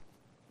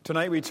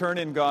Tonight we turn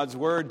in God's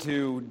Word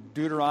to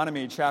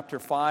Deuteronomy chapter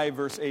 5,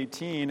 verse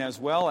 18, as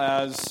well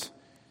as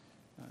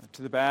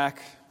to the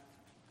back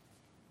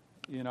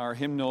in our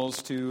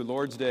hymnals to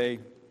Lord's Day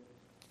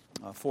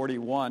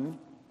 41,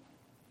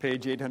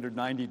 page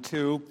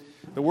 892.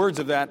 The words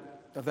of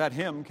that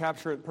hymn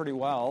capture it pretty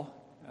well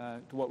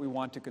to what we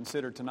want to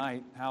consider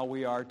tonight, how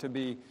we are to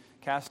be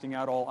casting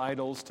out all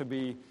idols, to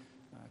be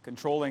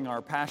controlling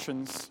our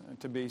passions,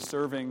 to be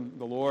serving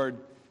the Lord,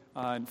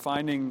 and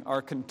finding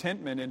our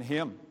contentment in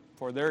Him.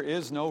 For there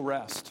is no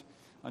rest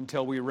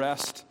until we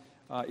rest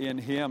in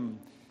Him.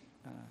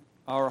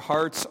 Our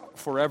hearts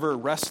forever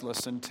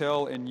restless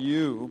until in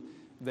You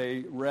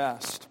they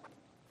rest.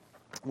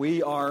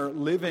 We are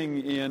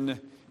living in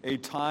a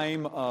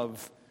time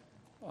of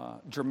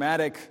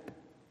dramatic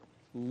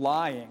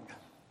lying,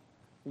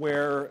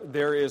 where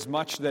there is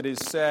much that is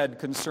said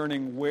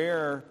concerning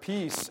where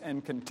peace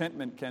and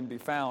contentment can be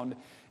found.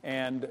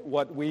 And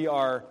what we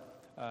are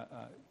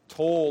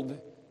told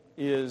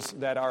is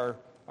that our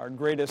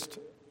greatest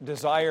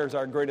desires,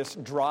 our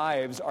greatest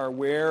drives are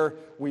where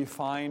we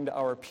find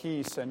our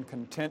peace and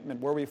contentment,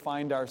 where we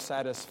find our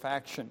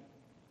satisfaction.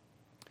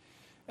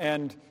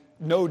 And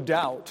no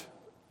doubt,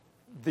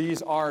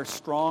 these are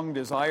strong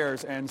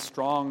desires and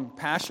strong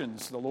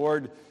passions. The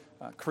Lord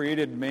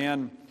created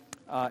man,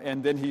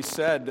 and then He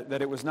said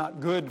that it was not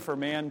good for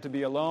man to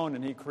be alone,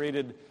 and He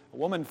created a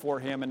woman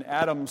for him. And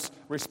Adam's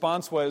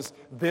response was,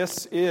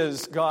 "This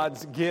is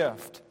God's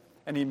gift."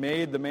 And He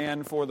made the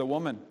man for the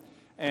woman.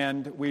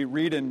 And we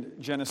read in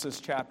Genesis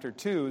chapter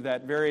 2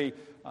 that very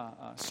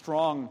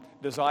strong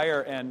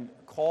desire and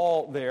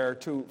call there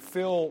to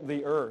fill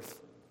the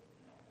earth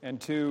and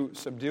to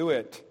subdue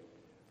it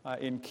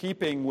in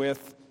keeping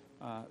with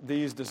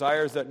these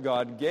desires that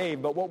God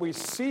gave. But what we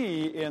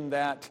see in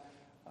that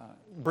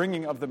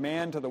bringing of the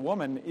man to the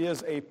woman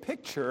is a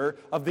picture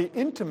of the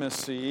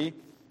intimacy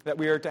that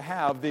we are to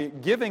have, the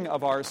giving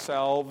of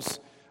ourselves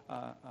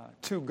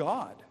to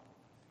God.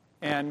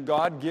 And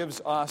God gives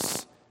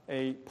us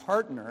a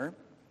partner.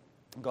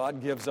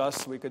 God gives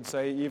us, we could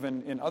say,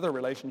 even in other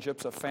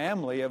relationships, a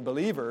family of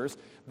believers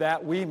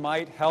that we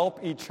might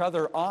help each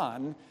other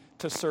on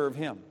to serve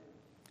Him,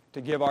 to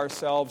give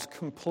ourselves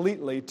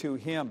completely to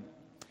Him.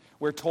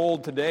 We're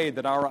told today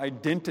that our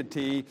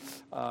identity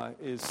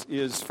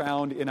is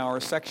found in our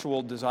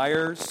sexual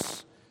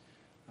desires,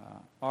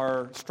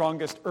 our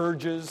strongest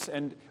urges,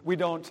 and we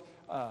don't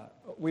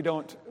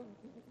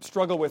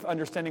struggle with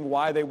understanding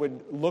why they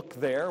would look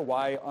there,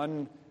 why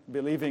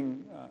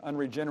unbelieving,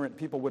 unregenerate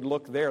people would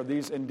look there.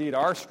 These indeed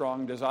are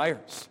strong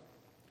desires.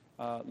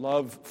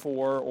 Love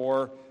for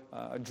or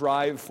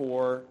drive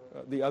for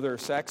the other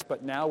sex,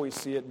 but now we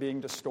see it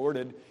being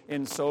distorted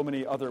in so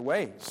many other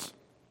ways.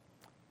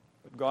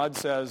 But God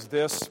says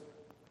this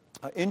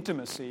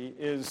intimacy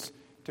is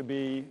to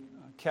be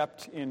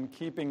kept in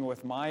keeping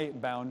with my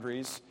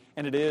boundaries,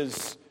 and it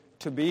is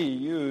to be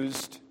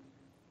used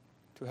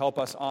to help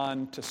us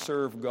on to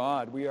serve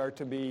God. We are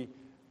to be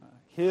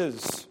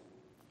His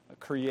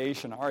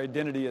creation. Our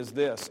identity is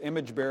this: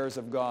 image bearers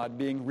of God,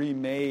 being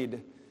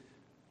remade,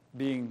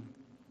 being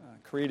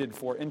created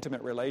for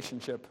intimate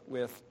relationship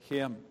with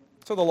Him.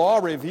 So the law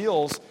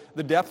reveals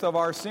the depth of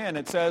our sin.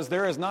 It says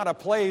there is not a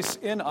place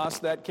in us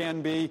that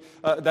can be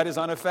that is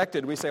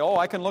unaffected. We say, "Oh,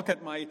 I can look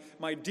at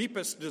my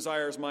deepest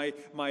desires,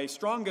 my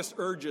strongest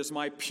urges,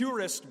 my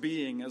purest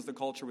being," as the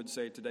culture would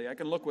say today. I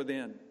can look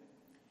within.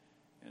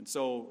 And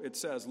so it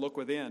says, look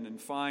within and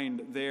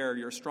find there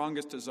your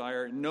strongest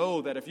desire.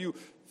 Know that if you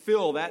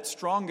fulfill that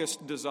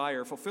strongest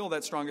desire,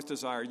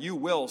 you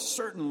will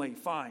certainly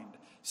find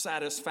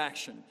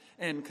satisfaction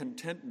and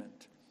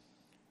contentment.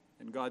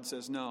 And God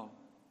says, no,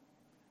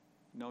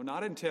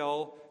 not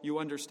until you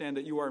understand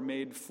that you are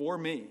made for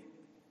me,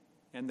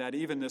 and that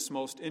even this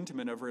most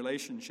intimate of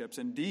relationships,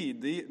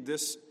 indeed,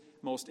 this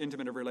most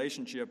intimate of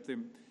relationship, the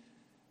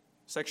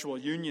sexual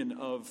union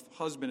of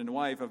husband and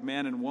wife, of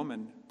man and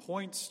woman,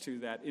 points to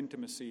that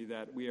intimacy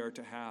that we are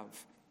to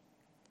have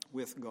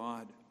with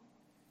God.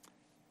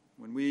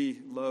 When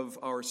we love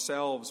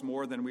ourselves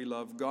more than we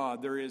love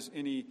God, there is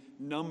any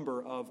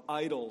number of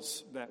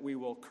idols that we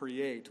will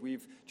create.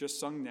 We've just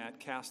sung that,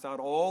 cast out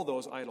all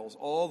those idols,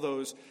 all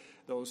those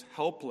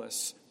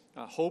helpless,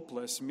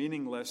 hopeless,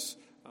 meaningless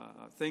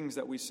things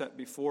that we set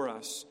before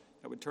us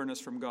that would turn us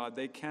from God.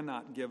 They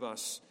cannot give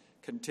us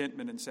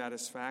contentment and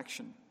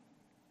satisfaction.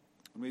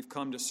 When we've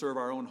come to serve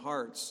our own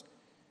hearts,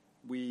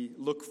 we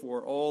look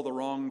for all the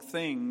wrong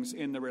things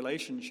in the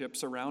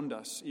relationships around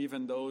us,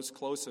 even those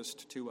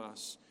closest to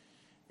us.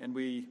 And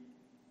we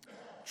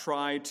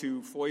try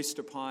to foist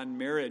upon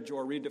marriage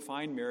or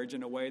redefine marriage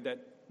in a way that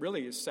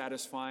really is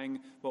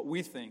satisfying what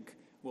we think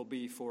will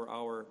be for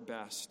our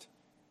best.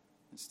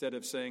 Instead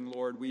of saying,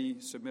 Lord, we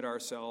submit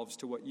ourselves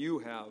to what You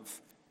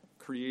have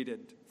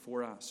created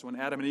for us. When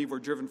Adam and Eve were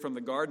driven from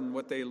the garden,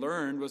 what they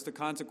learned was the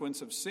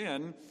consequence of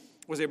sin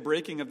was a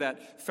breaking of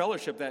that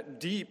fellowship, that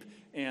deep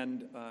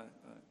and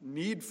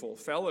needful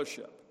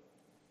fellowship.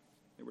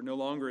 They were no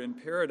longer in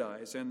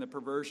paradise, and the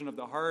perversion of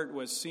the heart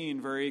was seen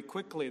very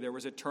quickly. There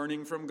was a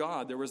turning from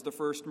God. There was the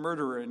first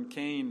murderer in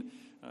Cain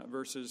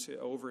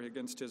over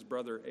against his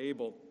brother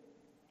Abel.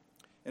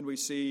 And we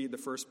see the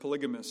first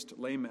polygamist,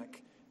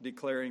 Lamech,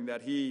 declaring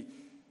that he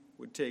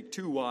would take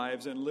 2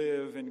 wives and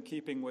live in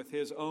keeping with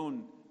his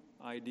own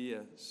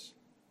ideas.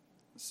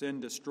 Sin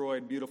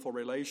destroyed beautiful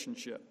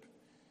relationship,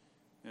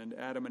 and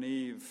Adam and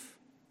Eve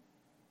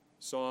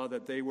saw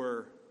that they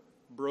were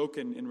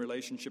broken in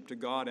relationship to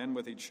God and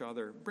with each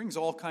other. It brings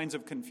all kinds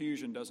of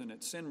confusion, doesn't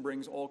it? Sin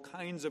brings all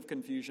kinds of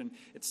confusion.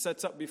 It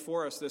sets up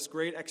before us this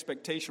great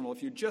expectation. Well,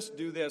 if you just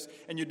do this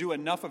and you do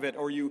enough of it,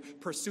 or you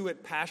pursue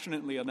it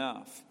passionately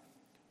enough,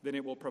 then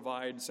it will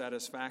provide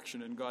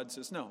satisfaction. And God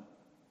says, no,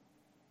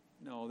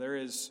 there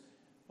is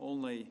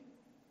only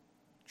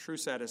true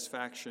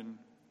satisfaction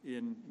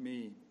in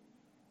me.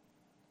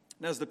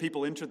 And as the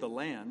people enter the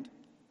land,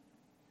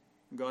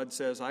 God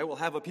says, I will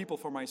have a people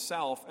for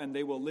myself, and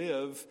they will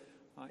live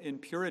in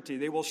purity.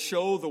 They will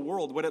show the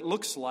world what it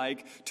looks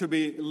like to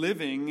be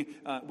living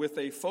with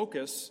a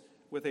focus,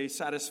 with a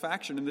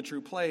satisfaction in the true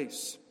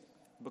place.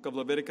 The book of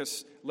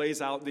Leviticus lays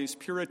out these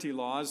purity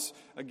laws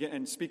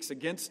and speaks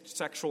against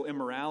sexual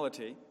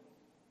immorality.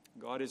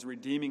 God is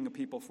redeeming a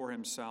people for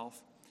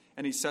himself,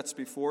 and he sets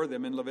before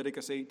them in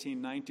Leviticus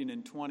 18, 19,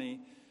 and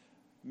 20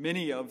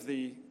 many of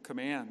the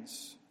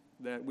commands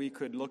that we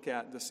could look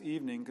at this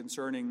evening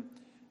concerning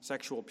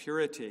sexual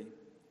purity.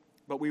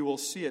 But we will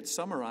see it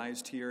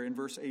summarized here in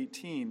verse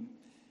 18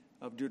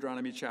 of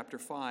Deuteronomy chapter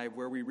 5,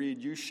 where we read,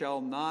 you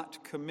shall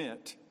not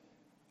commit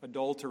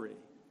adultery.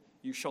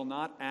 You shall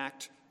not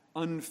act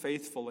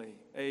unfaithfully,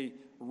 a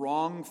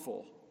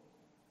wrongful,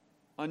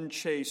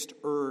 unchaste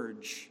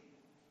urge,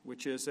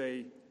 which is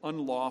a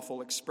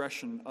unlawful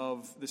expression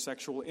of the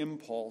sexual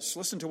impulse.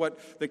 Listen to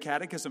what the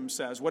Catechism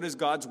says. What is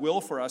God's will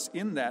for us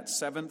in that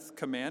 7th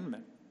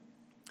commandment?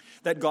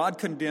 That God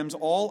condemns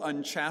all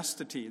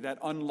unchastity, that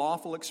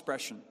unlawful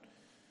expression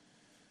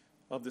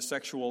of the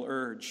sexual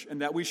urge,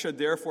 and that we should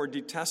therefore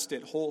detest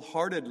it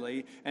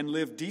wholeheartedly and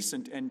live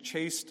decent and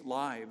chaste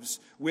lives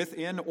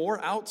within or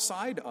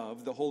outside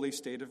of the holy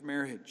state of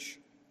marriage.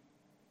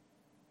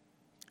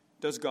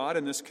 Does God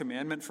in this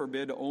commandment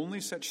forbid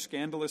only such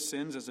scandalous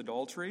sins as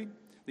adultery?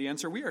 The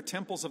answer, we are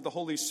temples of the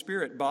Holy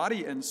Spirit,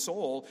 body and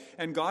soul,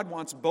 and God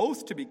wants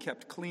both to be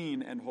kept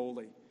clean and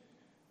holy.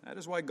 That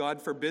is why God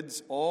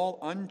forbids all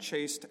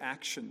unchaste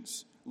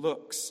actions,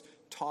 looks,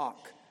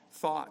 talk,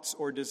 thoughts,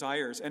 or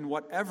desires, and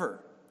whatever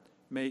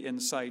may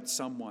incite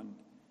someone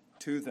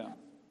to them.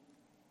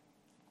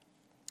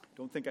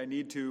 Don't think I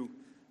need to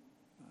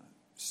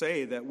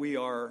say that we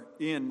are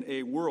in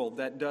a world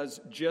that does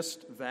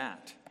just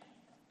that.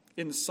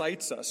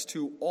 Incites us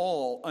to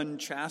all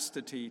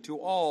unchastity, to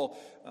all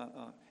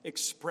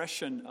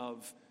expression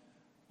of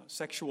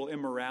sexual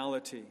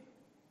immorality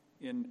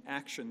in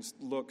actions,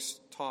 looks,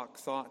 talk,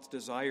 thoughts,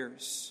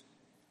 desires,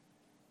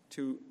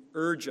 to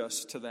urge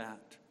us to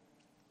that.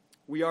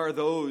 We are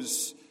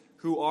those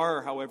who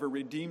are, however,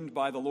 redeemed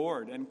by the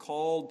Lord and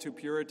called to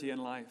purity in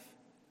life.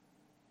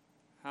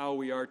 How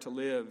we are to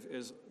live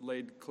is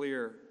laid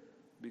clear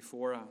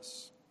before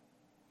us.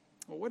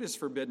 Well, what is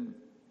forbidden?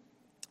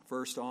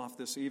 First off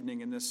this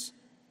evening in this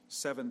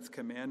 7th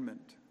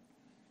commandment,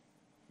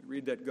 we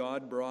read that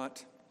God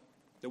brought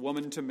the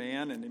woman to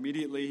man, and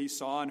immediately he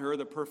saw in her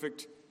the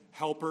perfect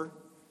helper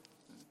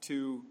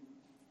to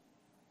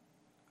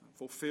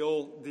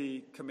fulfill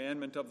the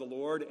commandment of the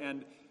Lord,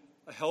 and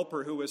a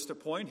helper who was to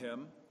point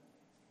him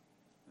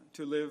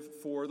to live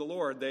for the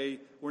Lord. They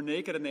were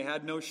naked and they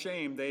had no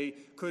shame. They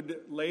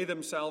could lay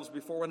themselves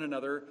before one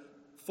another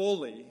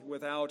fully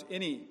without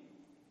any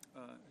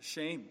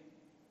shame,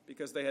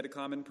 because they had a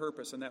common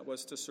purpose, and that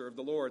was to serve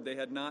the Lord. They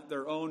had not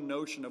their own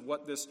notion of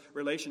what this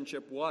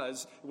relationship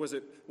was.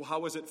 How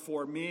was it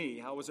for me?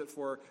 How was it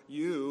for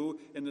you,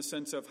 in the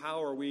sense of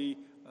how are we,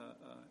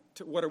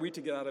 what are we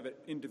to get out of it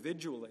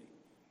individually?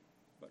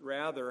 But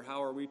rather,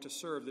 how are we to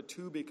serve, the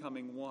two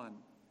becoming one,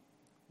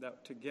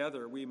 that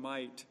together we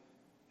might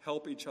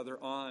help each other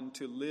on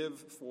to live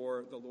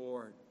for the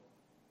Lord.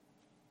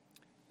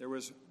 There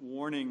was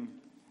warning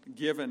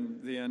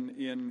given then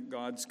in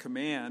God's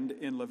command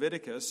in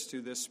Leviticus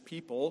to this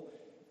people,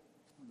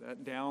 that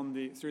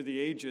through the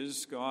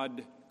ages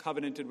God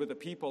covenanted with the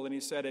people, and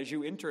he said, as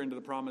you enter into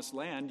the promised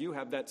land, you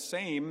have that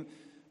same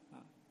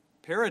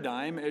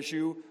paradigm as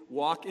you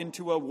walk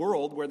into a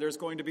world where there's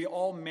going to be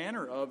all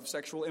manner of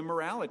sexual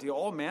immorality,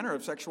 all manner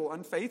of sexual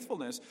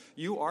unfaithfulness.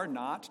 You are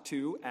not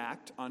to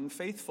act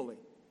unfaithfully,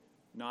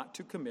 not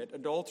to commit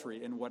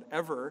adultery in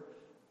whatever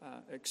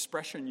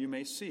expression you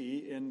may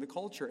see in the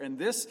culture. And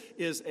this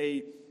is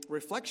a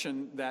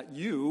reflection that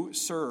you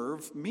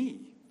serve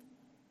me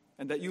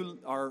and that you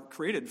are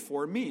created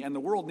for me. And the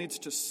world needs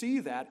to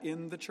see that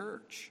in the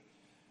church.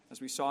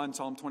 As we saw in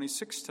Psalm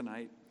 26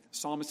 tonight, the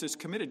psalmist is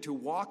committed to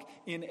walk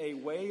in a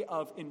way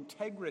of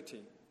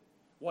integrity.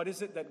 What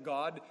is it that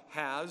God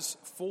has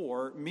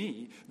for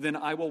me? Then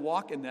I will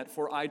walk in that,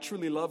 for I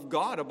truly love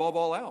God above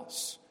all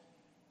else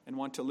and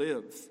want to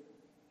live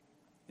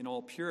in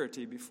all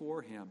purity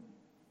before him.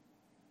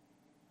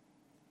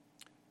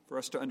 For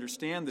us to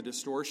understand the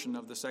distortion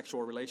of the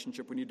sexual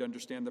relationship, we need to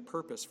understand the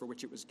purpose for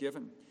which it was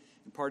given.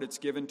 In part, it's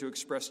given to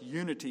express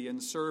unity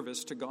and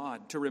service to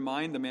God, to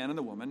remind the man and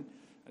the woman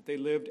that they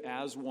lived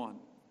as one,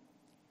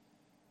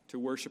 to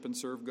worship and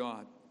serve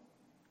God.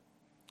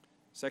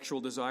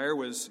 Sexual desire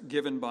was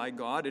given by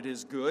God. It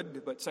is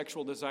good, but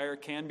sexual desire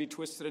can be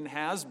twisted and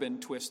has been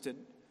twisted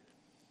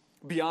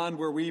beyond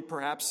where we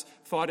perhaps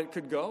thought it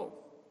could go.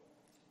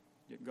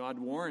 Yet God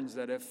warns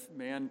that if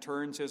man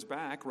turns his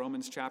back,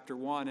 Romans chapter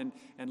 1,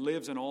 and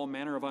lives in all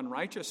manner of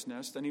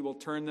unrighteousness, then he will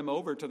turn them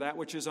over to that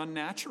which is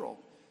unnatural,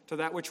 to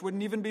that which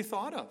wouldn't even be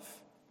thought of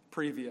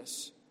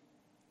previous.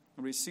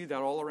 And we see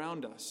that all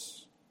around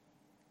us.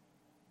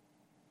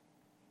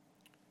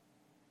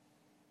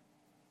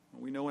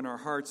 We know in our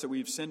hearts that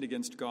we've sinned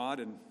against God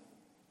and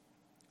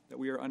that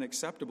we are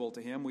unacceptable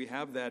to Him. We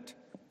have that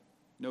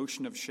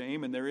notion of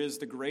shame, and there is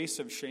the grace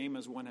of shame,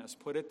 as one has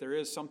put it. There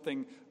is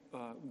something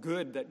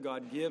good that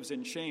God gives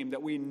in shame,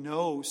 that we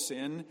know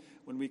sin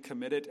when we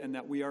commit it and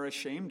that we are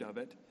ashamed of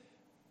it.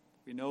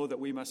 We know that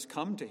we must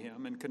come to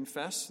Him and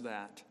confess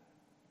that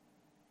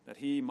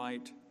He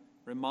might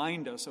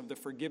remind us of the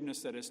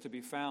forgiveness that is to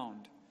be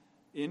found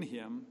in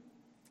Him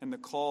and the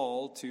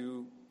call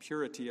to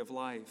purity of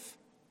life.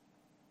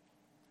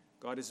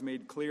 God has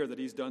made clear that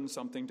He's done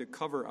something to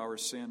cover our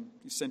sin.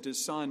 He sent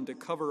His Son to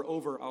cover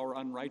over our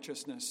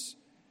unrighteousness,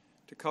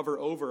 to cover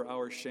over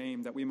our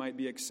shame, that we might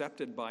be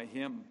accepted by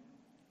Him.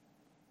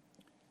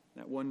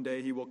 That one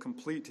day He will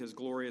complete His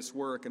glorious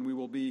work and we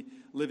will be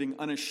living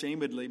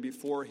unashamedly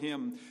before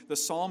Him. The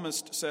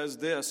psalmist says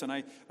this,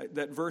 and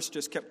that verse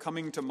just kept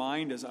coming to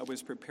mind as I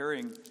was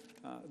preparing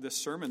this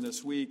sermon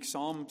this week,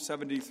 Psalm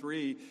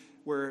 73,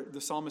 where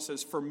the psalmist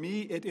says, "For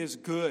me it is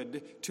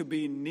good to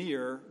be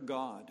near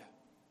God.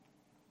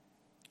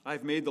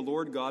 I've made the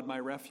Lord God my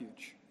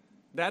refuge."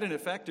 That, in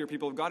effect, dear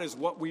people of God, is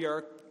what we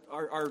are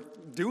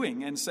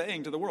doing and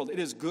saying to the world. It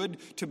is good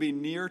to be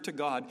near to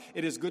God.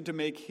 It is good to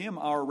make Him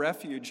our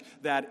refuge,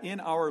 that in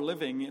our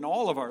living, in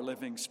all of our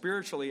living,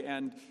 spiritually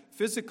and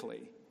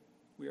physically,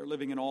 we are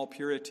living in all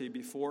purity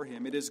before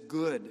Him. It is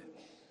good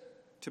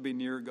to be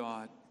near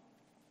God,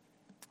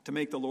 to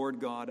make the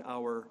Lord God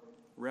our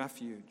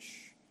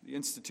refuge. The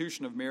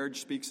institution of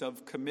marriage speaks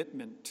of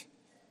commitment.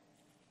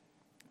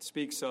 It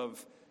speaks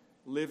of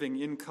living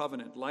in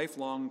covenant,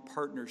 lifelong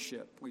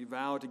partnership. We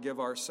vow to give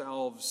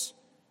ourselves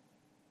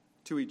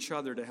to each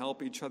other to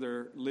help each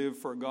other live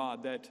for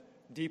God. That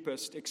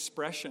deepest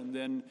expression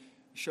then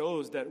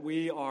shows that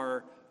we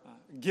are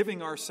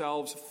giving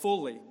ourselves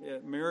fully.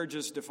 Marriage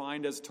is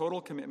defined as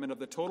total commitment of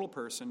the total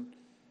person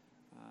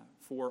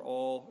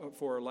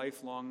for a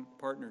lifelong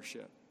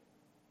partnership.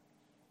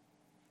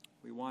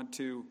 We want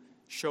to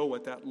show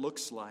what that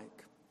looks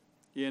like.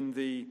 In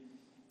the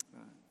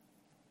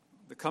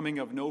coming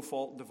of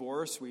no-fault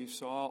divorce, we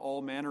saw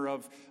all manner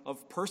of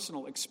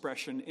personal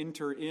expression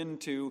enter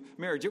into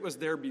marriage. It was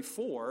there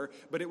before,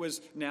 but it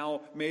was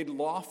now made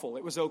lawful.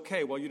 It was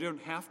okay. Well, you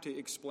didn't have to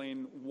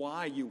explain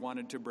why you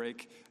wanted to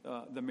break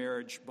the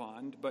marriage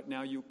bond, but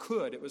now you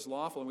could. It was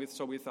lawful. And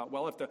so we thought,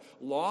 well, if the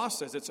law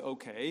says it's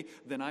okay,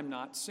 then I'm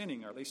not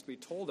sinning, or at least we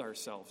told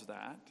ourselves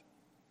that.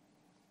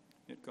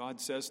 Yet God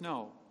says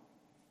no.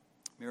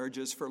 Marriage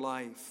is for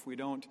life. We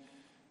don't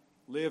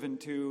live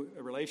into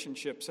a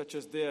relationship such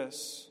as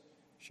this,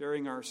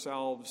 sharing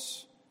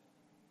ourselves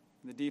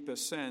in the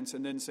deepest sense,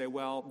 and then say,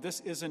 well, this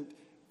isn't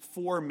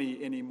for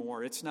me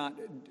anymore. It's not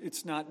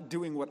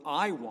doing what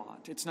I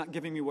want. It's not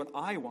giving me what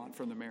I want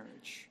from the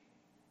marriage.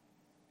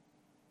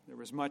 There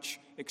was much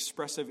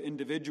expressive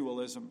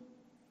individualism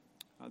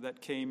that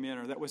came in,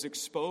 or that was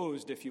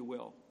exposed, if you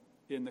will,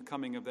 in the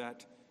coming of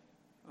that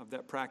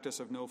practice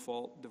of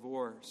no-fault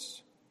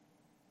divorce.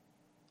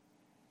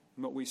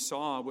 And what we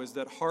saw was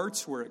that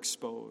hearts were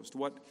exposed.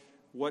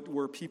 What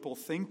were people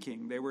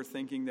thinking? They were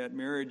thinking that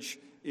marriage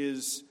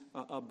is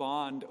a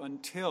bond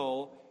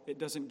until it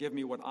doesn't give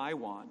me what I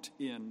want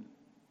in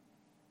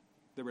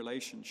the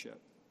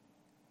relationship.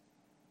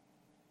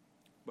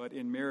 But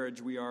in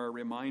marriage, we are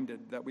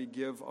reminded that we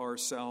give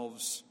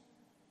ourselves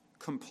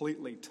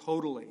completely,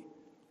 totally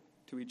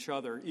to each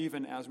other,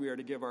 even as we are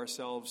to give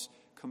ourselves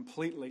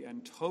completely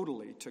and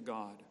totally to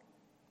God.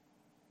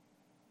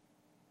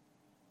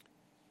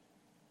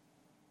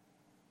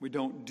 We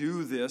don't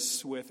do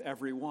this with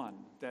everyone.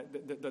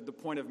 The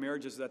point of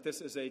marriage is that this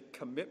is a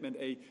commitment,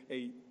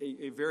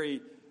 a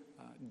very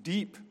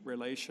deep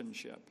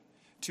relationship.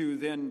 To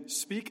then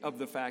speak of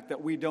the fact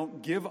that we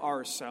don't give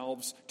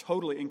ourselves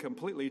totally and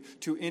completely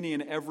to any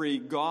and every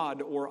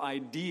god or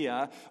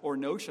idea or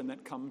notion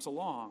that comes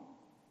along.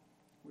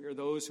 We are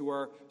those who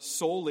are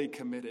solely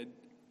committed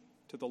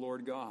to the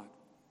Lord God.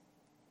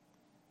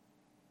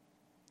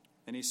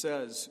 And He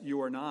says,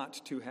 "You are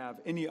not to have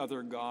any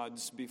other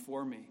gods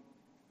before me."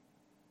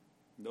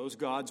 Those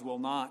gods will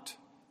not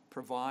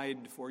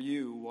provide for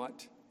you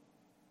what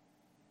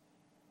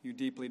you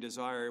deeply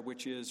desire,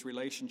 which is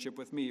relationship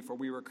with me, for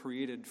we were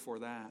created for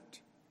that.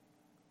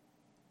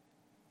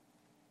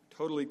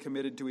 Totally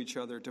committed to each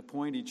other, to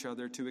point each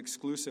other to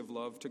exclusive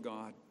love to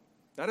God.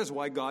 That is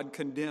why God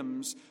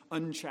condemns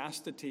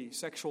unchastity,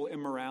 sexual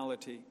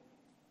immorality,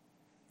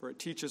 for it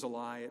teaches a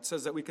lie. It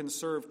says that we can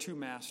serve two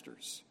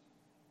masters,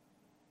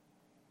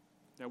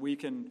 that we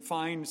can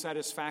find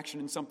satisfaction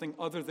in something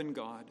other than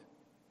God.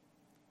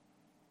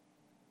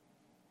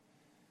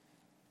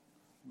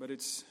 But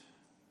it's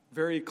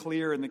very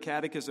clear in the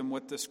Catechism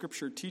what the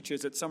Scripture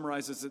teaches. It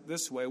summarizes it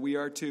this way: we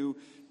are to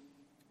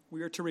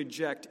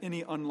reject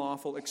any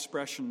unlawful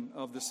expression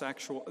of the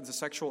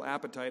sexual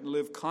appetite and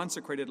live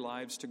consecrated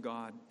lives to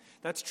God.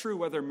 That's true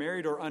whether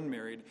married or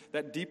unmarried.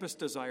 That deepest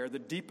desire, the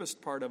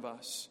deepest part of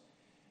us,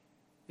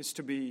 is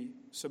to be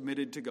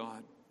submitted to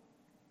God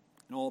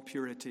in all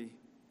purity,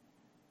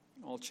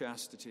 all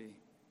chastity.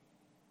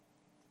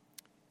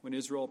 When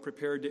Israel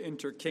prepared to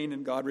enter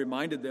Canaan, God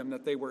reminded them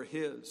that they were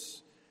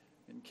His.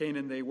 In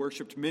Canaan, they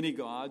worshipped many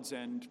gods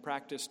and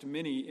practiced they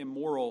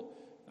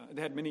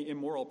had many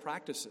immoral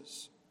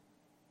practices.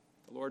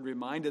 The Lord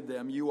reminded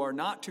them, "You are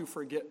not to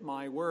forget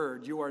my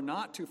word. You are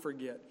not to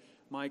forget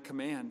my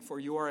command, for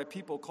you are a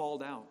people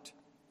called out,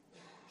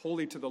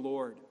 holy to the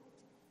Lord,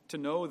 to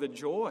know the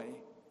joy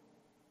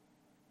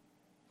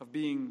of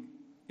being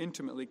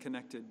intimately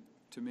connected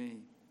to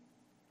me."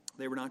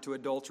 They were not to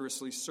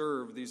adulterously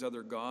serve these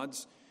other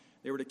gods.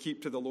 They were to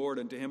keep to the Lord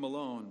and to Him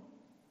alone.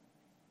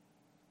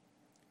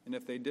 And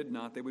if they did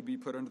not, they would be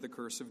put under the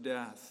curse of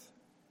death.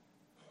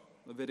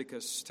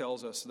 Leviticus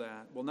tells us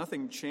that. Well,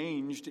 nothing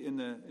changes in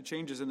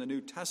the New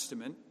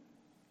Testament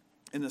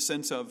in the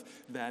sense of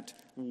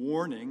that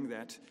warning,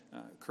 that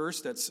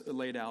curse that's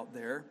laid out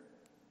there.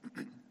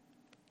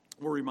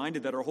 We're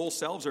reminded that our whole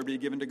selves are to be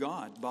given to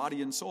God,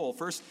 body and soul.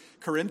 1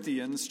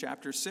 Corinthians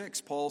chapter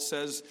 6, Paul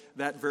says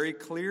that very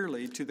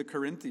clearly to the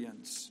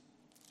Corinthians.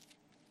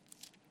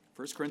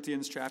 1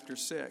 Corinthians chapter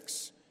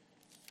 6,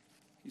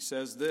 he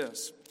says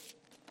this: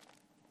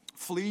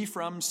 "Flee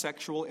from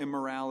sexual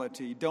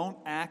immorality. Don't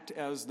act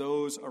as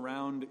those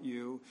around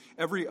you.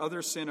 Every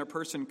other sin a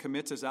person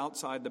commits is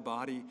outside the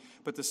body,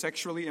 but the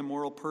sexually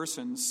immoral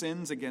person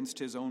sins against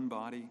his own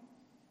body.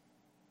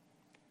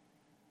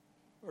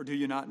 Or do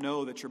you not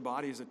know that your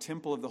body is a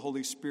temple of the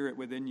Holy Spirit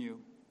within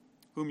you,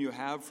 whom you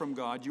have from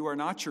God? You are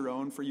not your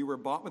own, for you were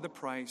bought with a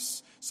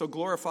price. So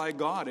glorify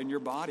God in your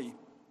body."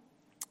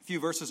 A few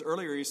verses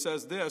earlier, he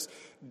says this: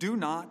 "Do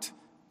not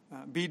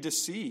be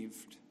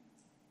deceived.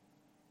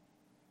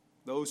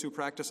 Those who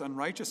practice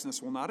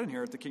unrighteousness will not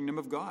inherit the kingdom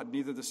of God,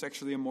 neither the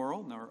sexually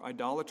immoral, nor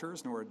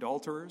idolaters, nor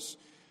adulterers,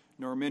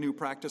 nor men who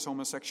practice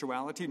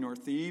homosexuality, nor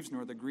thieves,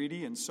 nor the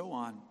greedy," and so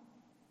on.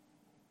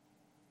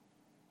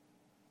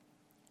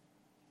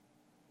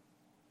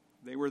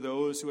 They were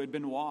those who had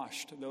been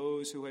washed,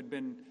 those who had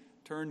been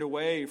turned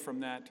away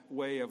from that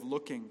way of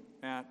looking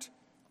at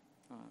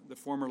the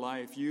former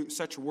life.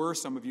 Such were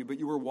some of you, but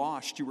you were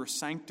washed, you were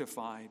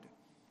sanctified,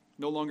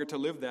 no longer to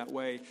live that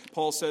way.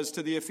 Paul says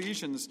to the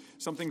Ephesians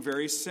something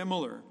very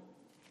similar.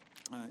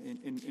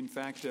 In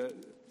fact,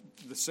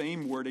 the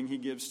same wording he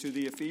gives to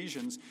the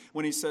Ephesians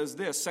when he says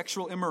this: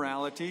 "Sexual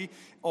immorality,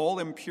 all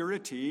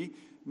impurity,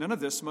 none of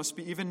this must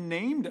be even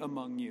named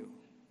among you."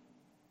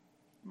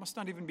 It must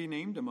not even be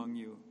named among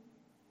you.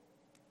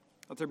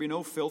 "Let there be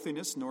no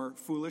filthiness, nor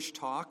foolish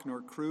talk,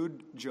 nor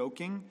crude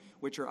joking,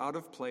 which are out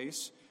of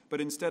place, but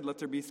instead let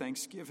there be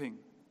thanksgiving.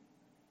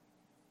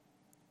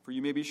 For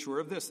you may be sure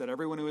of this, that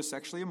everyone who is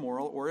sexually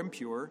immoral or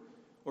impure,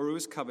 or who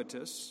is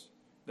covetous,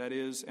 that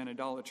is, an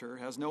idolater,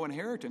 has no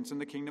inheritance in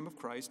the kingdom of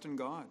Christ and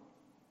God."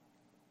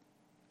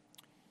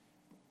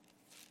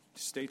 He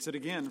states it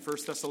again,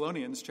 1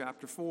 Thessalonians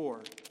chapter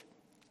 4,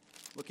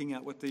 looking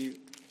at what the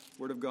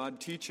Word of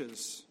God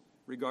teaches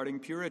regarding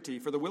purity.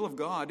 "For the will of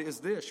God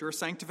is this, your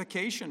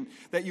sanctification,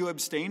 that you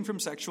abstain from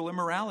sexual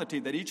immorality,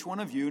 that each one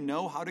of you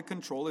know how to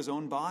control his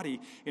own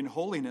body in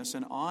holiness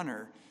and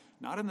honor,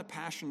 not in the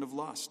passion of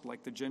lust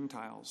like the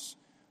Gentiles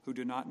who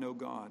do not know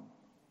God."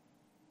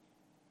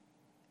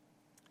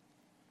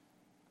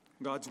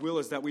 God's will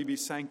is that we be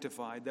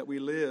sanctified, that we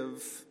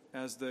live,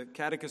 as the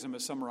Catechism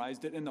has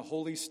summarized it, in the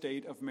holy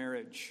state of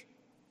marriage.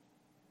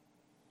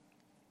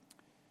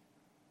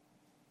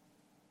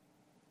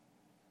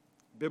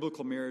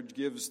 Biblical marriage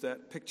gives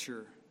that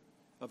picture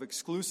of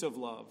exclusive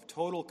love,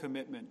 total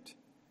commitment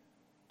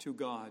to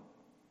God,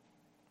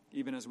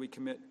 even as we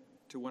commit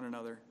to one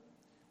another.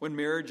 When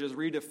marriage is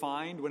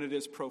redefined, when it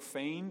is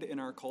profaned in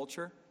our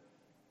culture,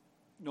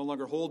 it no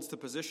longer holds the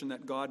position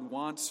that God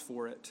wants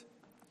for it.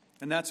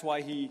 And that's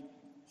why He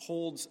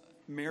holds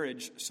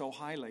marriage so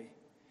highly.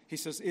 He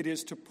says it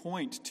is to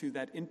point to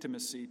that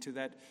intimacy, to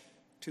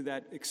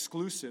that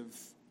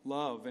exclusive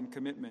love and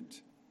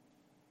commitment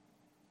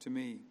to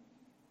me.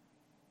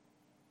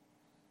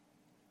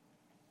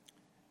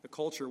 The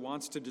culture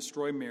wants to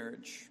destroy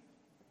marriage.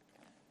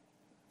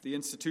 The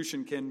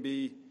institution can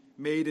be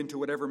made into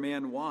whatever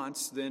man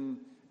wants,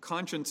 then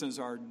consciences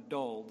are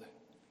dulled.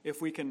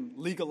 If we can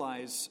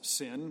legalize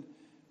sin,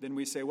 then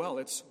we say, well,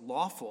 it's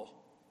lawful.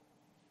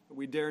 But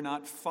we dare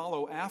not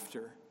follow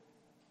after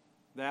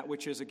that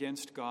which is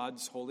against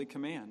God's holy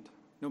command,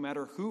 no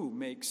matter who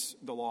makes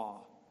the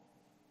law.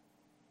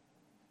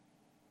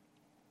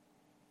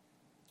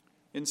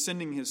 In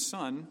sending His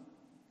Son,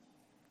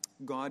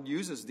 God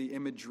uses the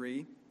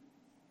imagery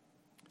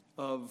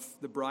of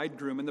the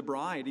bridegroom and the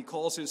bride. He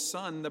calls his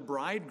son the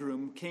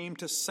bridegroom, came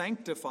to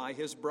sanctify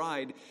his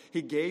bride.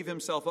 He gave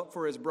himself up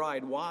for his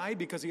bride. Why?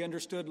 Because he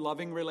understood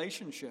loving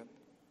relationship.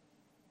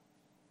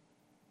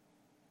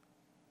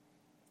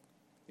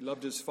 He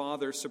loved his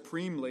Father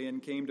supremely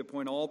and came to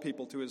point all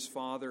people to his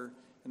Father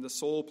and the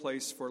sole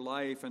place for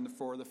life and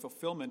for the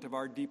fulfillment of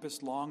our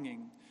deepest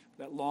longing,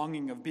 that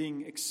longing of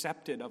being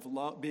accepted, of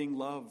being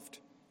loved.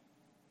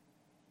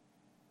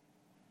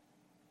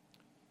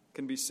 It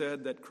can be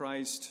said that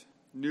Christ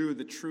knew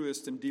the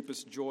truest and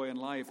deepest joy in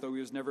life, though he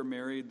was never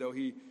married, though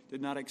he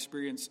did not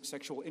experience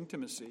sexual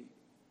intimacy.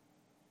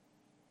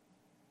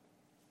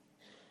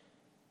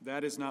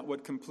 That is not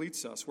what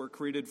completes us. We're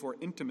created for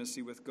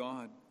intimacy with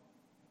God.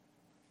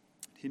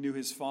 He knew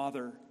his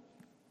Father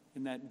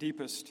in that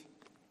deepest,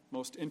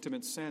 most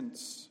intimate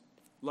sense,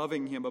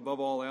 loving him above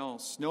all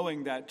else,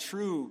 knowing that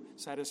true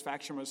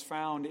satisfaction was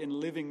found in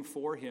living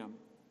for him.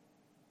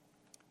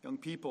 Young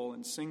people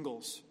and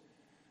singles,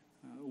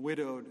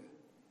 widowed,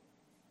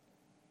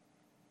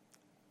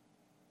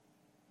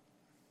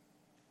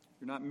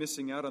 you're not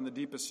missing out on the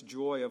deepest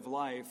joy of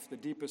life. The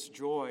deepest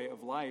joy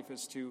of life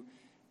is to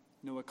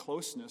know a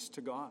closeness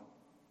to God.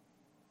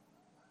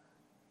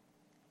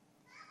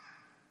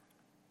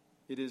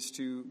 It is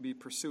to be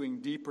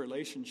pursuing deep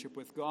relationship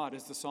with God.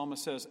 As the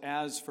psalmist says,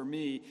 "As for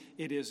me,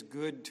 it is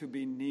good to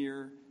be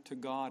near to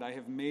God. I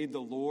have made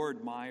the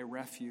Lord my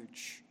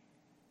refuge.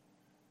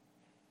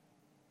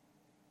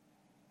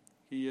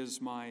 He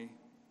is my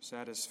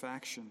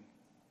satisfaction."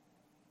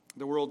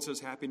 The world says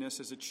happiness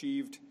is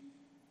achieved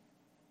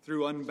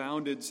through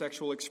unbounded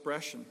sexual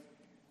expression.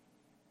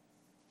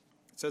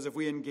 It says if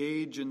we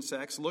engage in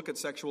sex, look at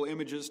sexual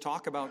images,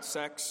 talk about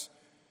sex,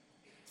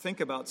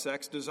 think about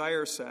sex,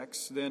 desire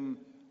sex, then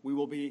we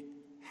will be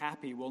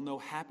happy. We'll know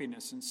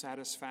happiness and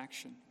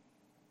satisfaction.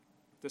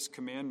 This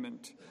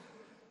commandment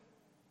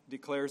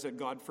declares that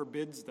God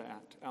forbids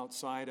that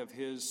outside of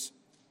his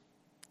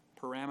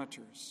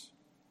parameters.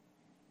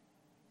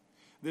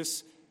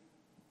 This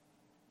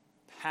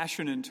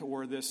passionate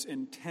or this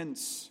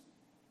intense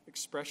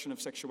expression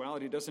of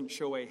sexuality doesn't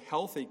show a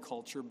healthy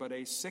culture, but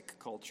a sick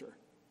culture.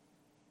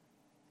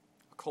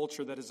 A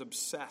culture that is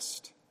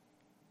obsessed.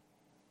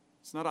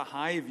 It's not a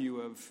high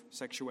view of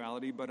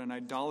sexuality, but an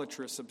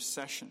idolatrous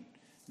obsession,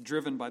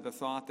 driven by the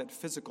thought that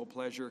physical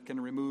pleasure can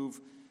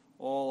remove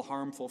all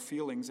harmful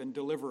feelings and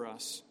deliver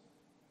us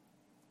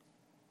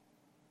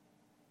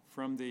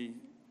from the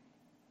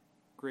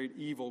great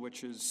evil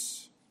which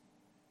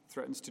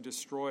threatens to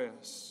destroy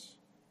us,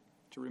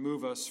 to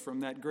remove us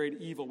from that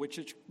great evil which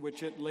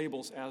it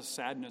labels as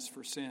sadness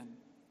for sin.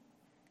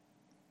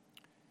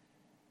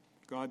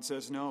 God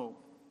says no.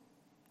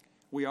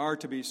 We are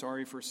to be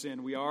sorry for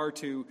sin. We are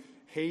to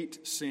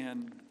hate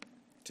sin,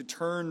 to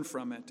turn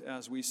from it,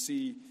 as we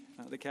see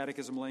the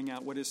Catechism laying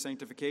out what is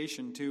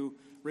sanctification, to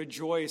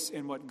rejoice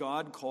in what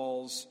God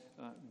calls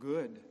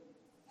good.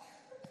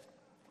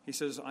 He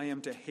says, I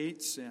am to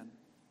hate sin,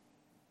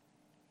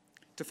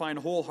 to find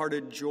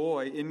wholehearted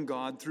joy in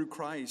God through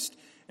Christ,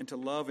 and to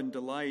love and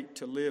delight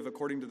to live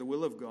according to the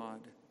will of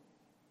God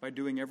by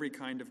doing every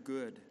kind of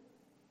good.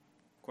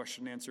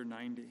 Question and answer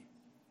 90.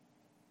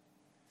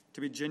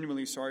 To be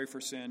genuinely sorry for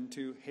sin,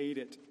 to hate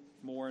it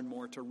more and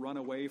more, to run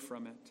away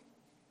from it,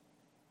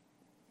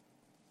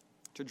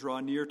 to draw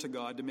near to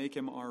God, to make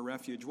him our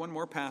refuge. One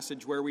more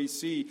passage where we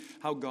see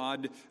how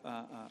God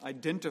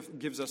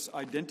gives us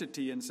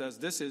identity and says,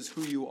 this is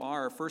who you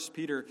are. 1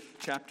 Peter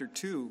chapter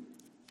 2.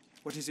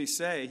 What does he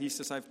say? He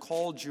says, I've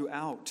called you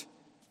out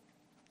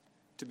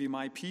to be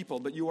my people,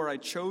 but you are a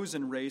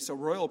chosen race, a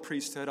royal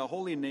priesthood, a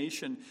holy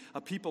nation,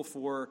 a people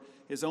for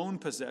his own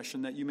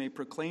possession, that you may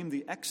proclaim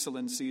the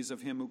excellencies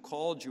of him who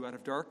called you out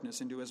of darkness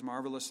into his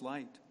marvelous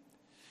light.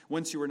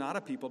 Once you were not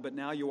a people, but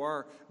now you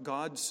are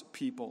God's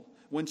people.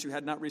 Once you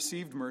had not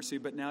received mercy,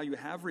 but now you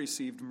have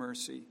received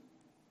mercy.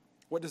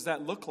 What does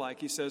that look like?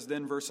 He says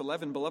then, verse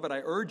 11, Beloved,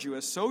 I urge you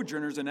as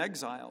sojourners and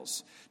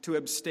exiles to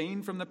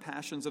abstain from the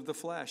passions of the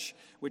flesh,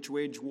 which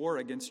wage war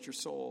against your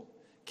soul.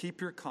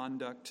 Keep your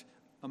conduct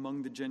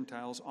among the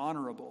Gentiles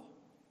honorable.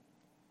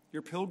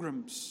 Your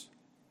pilgrims,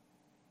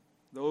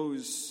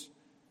 those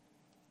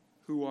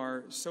who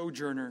are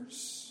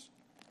sojourners,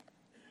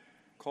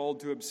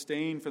 called to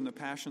abstain from the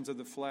passions of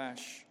the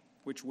flesh,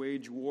 which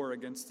wage war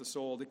against the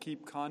soul, to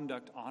keep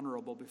conduct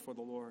honorable before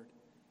the Lord.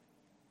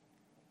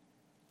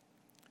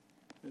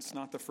 It's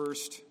not the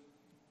first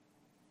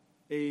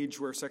age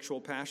where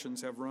sexual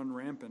passions have run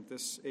rampant.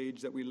 This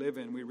age that we live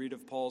in, we read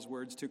of Paul's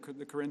words to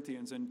the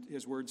Corinthians and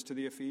his words to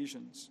the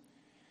Ephesians.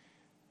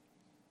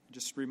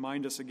 Just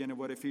remind us again of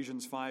what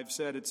Ephesians 5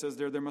 said. It says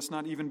there must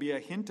not even be a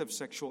hint of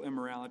sexual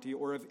immorality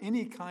or of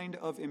any kind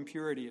of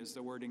impurity, is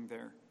the wording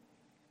there.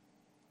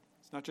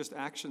 It's not just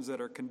actions that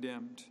are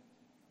condemned,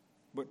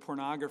 but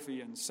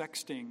pornography and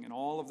sexting and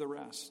all of the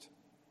rest,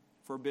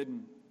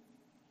 forbidden.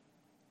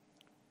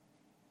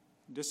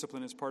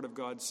 Discipline is part of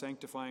God's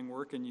sanctifying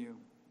work in you.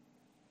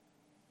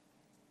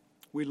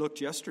 We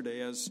looked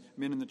yesterday as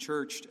men in the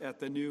church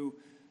at the new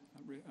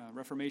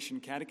Reformation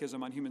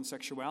Catechism on Human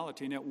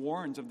Sexuality, and it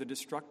warns of the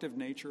destructive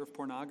nature of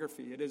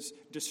pornography. It is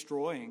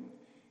destroying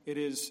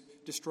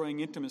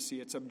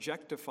intimacy. It's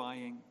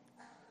objectifying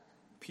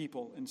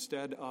people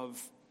instead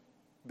of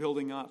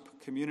building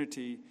up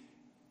community.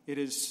 It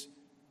is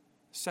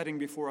setting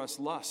before us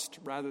lust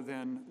rather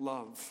than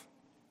love.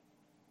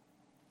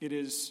 It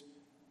is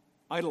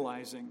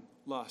idolizing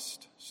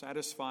lust,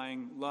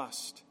 satisfying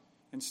lust,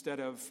 instead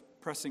of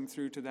pressing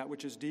through to that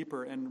which is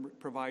deeper and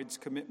provides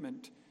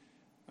commitment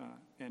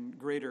and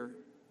greater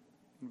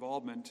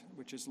involvement,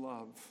 which is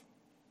love.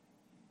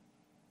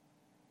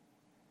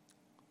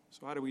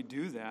 So how do we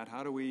do that?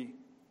 How do we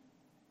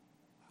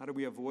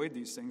avoid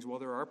these things? Well,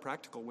 there are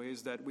practical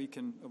ways that we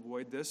can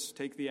avoid this.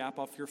 Take the app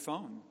off your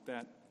phone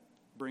that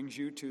brings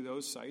you to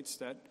those sites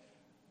that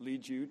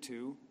lead you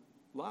to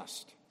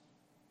lust.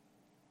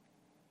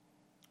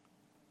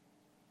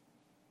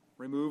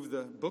 Remove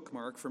the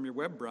bookmark from your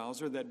web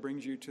browser that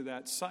brings you to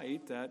that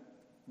site that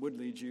would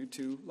lead you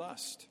to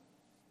lust.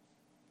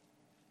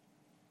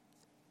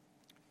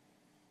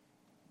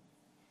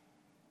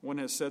 One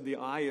has said the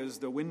eye is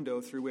the window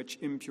through which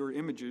impure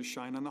images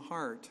shine on the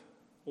heart.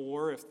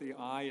 Or if the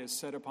eye is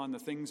set upon the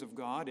things of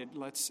God, it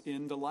lets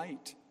in the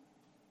light.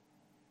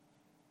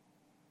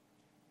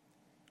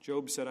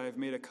 Job said, I have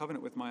made a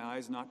covenant with my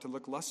eyes not to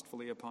look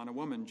lustfully upon a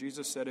woman.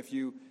 Jesus said, if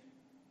you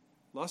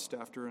lust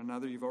after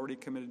another, you've already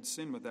committed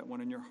sin with that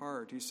one in your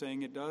heart. He's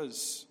saying it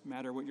does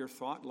matter what your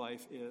thought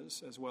life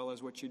is as well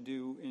as what you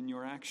do in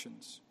your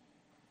actions.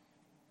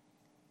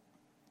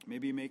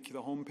 Maybe make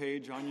the home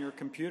page on your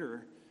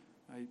computer.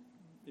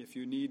 If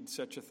you need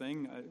such a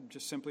thing,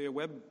 just simply a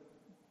web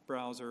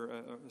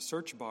browser, a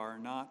search bar,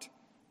 not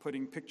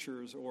putting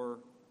pictures or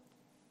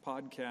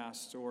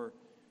podcasts or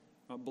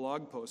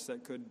blog posts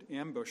that could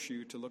ambush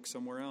you to look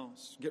somewhere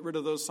else. Get rid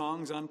of those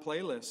songs on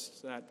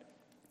playlists that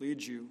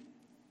lead you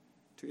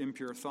to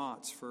impure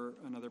thoughts for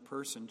another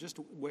person. Just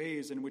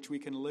ways in which we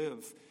can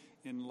live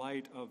in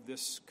light of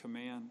this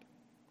command.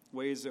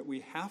 Ways that we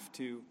have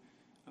to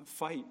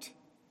fight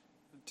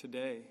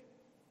today.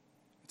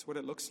 It's what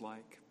it looks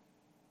like.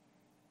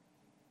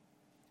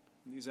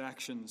 These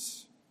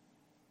actions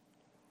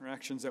are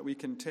actions that we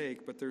can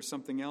take, but there's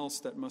something else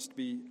that must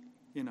be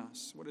in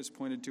us. What is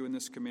pointed to in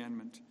this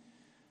commandment?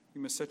 You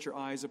must set your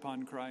eyes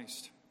upon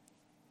Christ.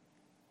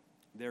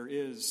 There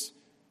is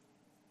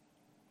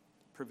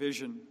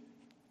provision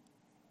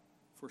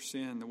for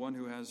sin, the one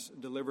who has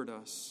delivered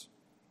us.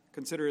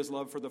 Consider his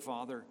love for the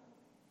Father,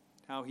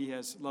 how he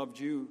has loved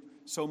you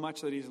so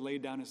much that he's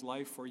laid down his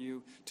life for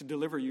you to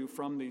deliver you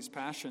from these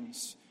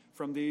passions,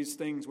 from these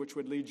things which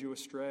would lead you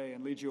astray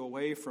and lead you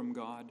away from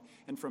God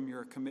and from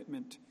your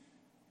commitment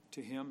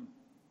to him.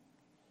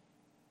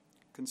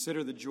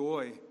 Consider the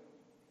joy,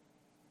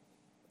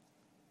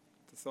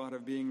 the thought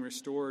of being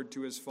restored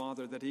to his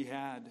Father that he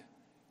had,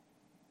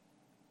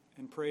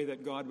 and pray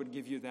that God would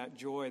give you that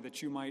joy,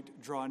 that you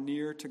might draw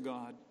near to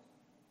God,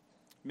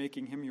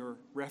 making him your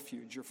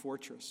refuge, your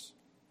fortress.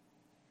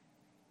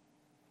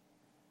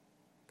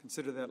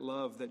 Consider that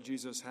love that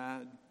Jesus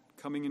had,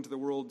 coming into the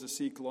world to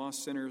seek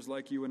lost sinners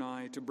like you and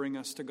I, to bring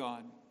us to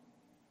God,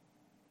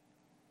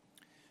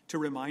 to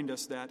remind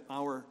us that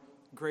our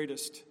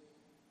greatest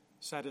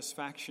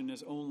satisfaction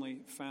is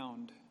only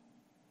found,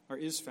 or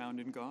is found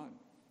in God.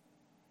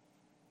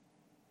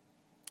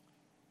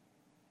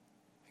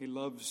 He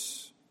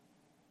loves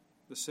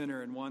the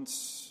sinner and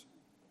wants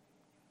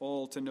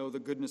all to know the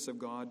goodness of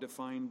God, to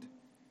find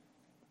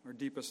our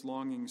deepest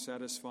longing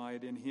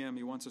satisfied in him.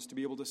 He wants us to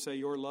be able to say,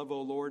 your love,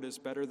 O Lord, is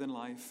better than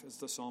life, as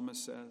the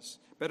psalmist says,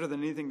 better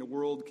than anything the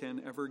world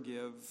can ever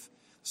give.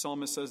 The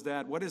psalmist says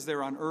that. What is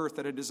there on earth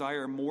that I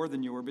desire more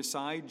than you or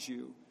besides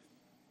you?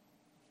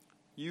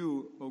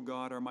 You, O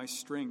God, are my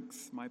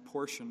strength, my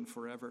portion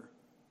forever.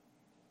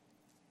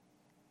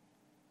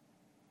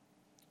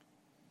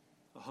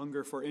 A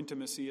hunger for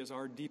intimacy is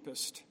our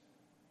deepest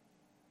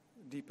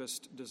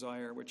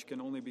desire, which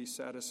can only be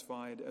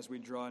satisfied as we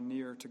draw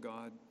near to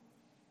God.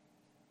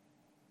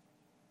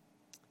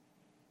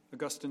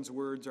 Augustine's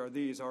words are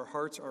these: our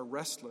hearts are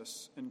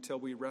restless until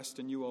we rest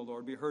in you, O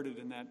Lord. We heard it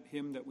in that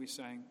hymn that we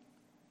sang.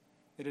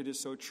 And it is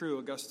so true.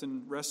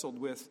 Augustine wrestled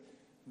with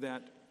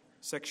that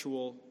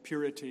sexual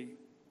purity,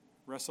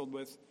 wrestled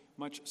with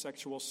much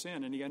sexual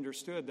sin, and he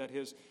understood that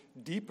his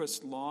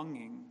deepest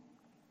longing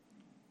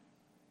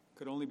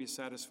could only be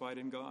satisfied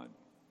in God,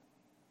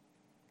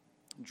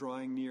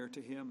 drawing near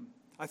to him.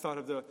 I thought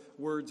of the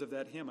words of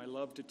that hymn, I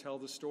love to tell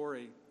the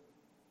story.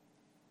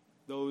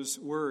 Those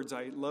words,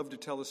 I love to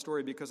tell the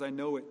story because I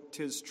know it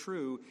 'tis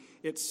true.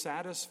 It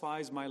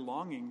satisfies my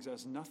longings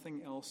as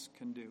nothing else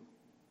can do.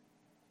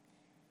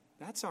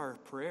 That's our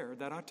prayer.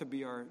 That ought to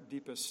be our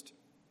deepest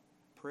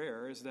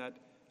prayer, is that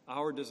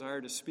our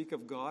desire to speak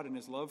of God and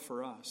his love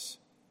for us,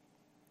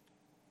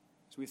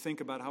 as we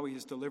think about how he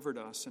has delivered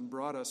us and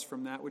brought us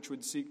from that which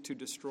would seek to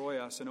destroy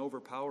us and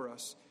overpower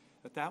us,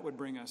 that would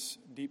bring us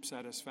deep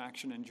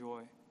satisfaction and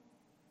joy.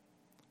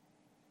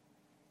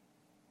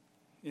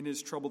 In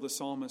his trouble, the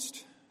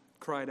psalmist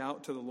cried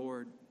out to the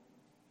Lord.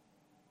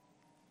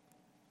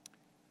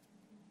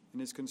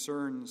 and his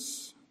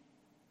concerns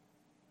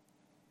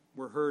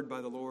were heard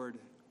by the Lord.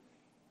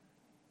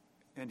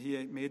 And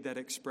he made that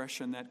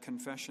expression, that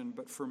confession,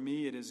 "But for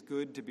me it is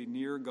good to be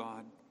near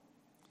God.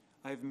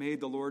 I have made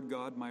the Lord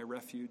God my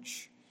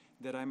refuge,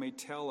 that I may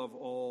tell of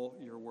all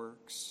your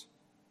works."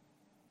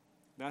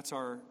 That's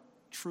our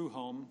true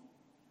home.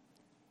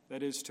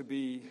 That is to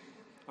be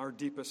our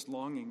deepest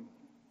longing,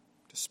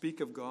 to speak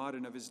of God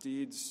and of his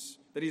deeds,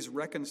 that he's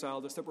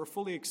reconciled us, that we're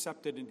fully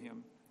accepted in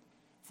him,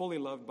 fully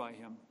loved by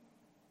him,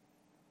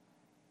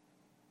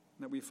 and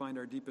that we find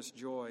our deepest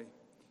joy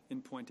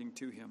in pointing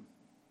to him.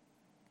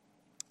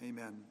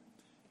 Amen.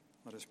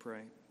 Let us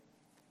pray.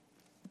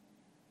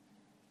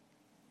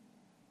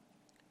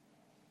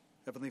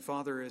 Heavenly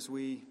Father, as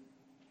we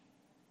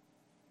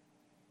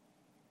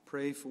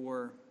pray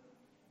for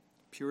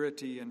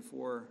purity and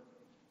for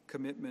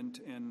commitment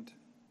and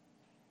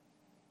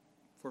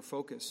for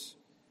focus,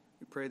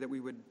 we pray that we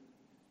would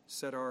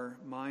set our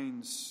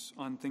minds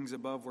on things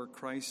above, where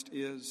Christ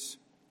is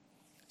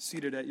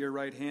seated at your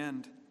right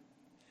hand,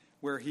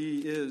 where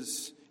he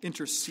is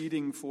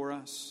interceding for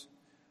us,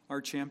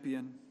 our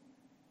champion,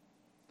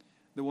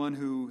 the one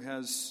who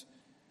has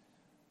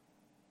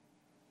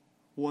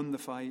won the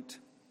fight,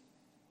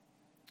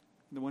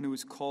 the one who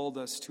has called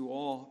us to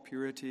all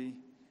purity.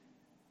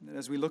 And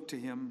as we look to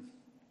him,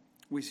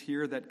 we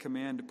hear that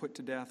command to put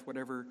to death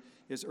whatever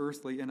is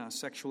earthly in us: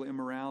 sexual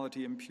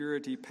immorality,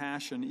 impurity,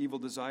 passion, evil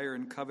desire,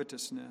 and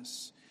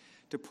covetousness.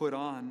 To put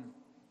on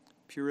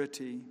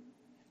purity,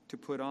 to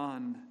put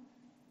on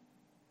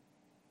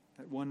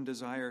that one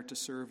desire to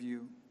serve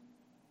you.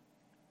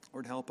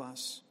 Lord, help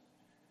us.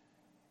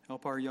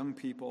 Help our young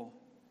people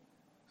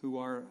who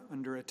are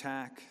under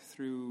attack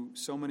through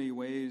so many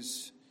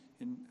ways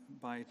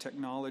by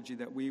technology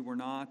that we were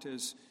not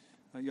as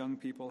young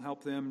people.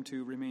 Help them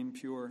to remain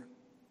pure.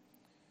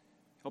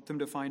 Help them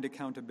to find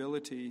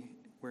accountability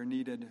where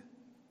needed.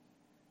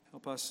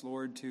 Help us,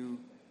 Lord,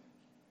 to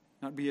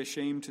not be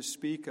ashamed to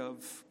speak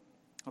of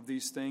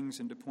these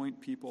things and to point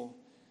people,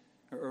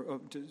 or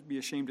to be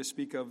ashamed to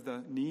speak of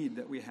the need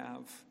that we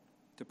have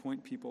to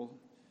point people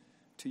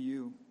to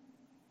you.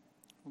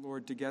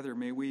 Lord, together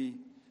may we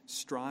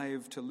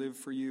strive to live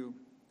for you,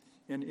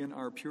 and in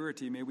our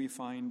purity may we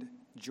find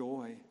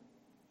joy.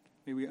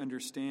 May we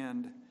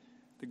understand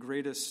the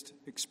greatest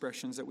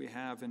expressions that we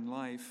have in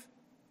life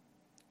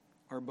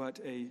are but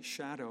a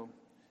shadow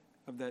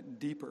of that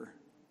deeper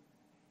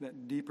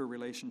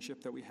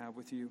relationship that we have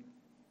with you.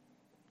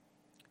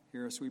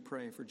 Hear us, we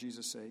pray, for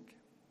Jesus' sake.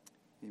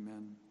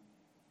 Amen.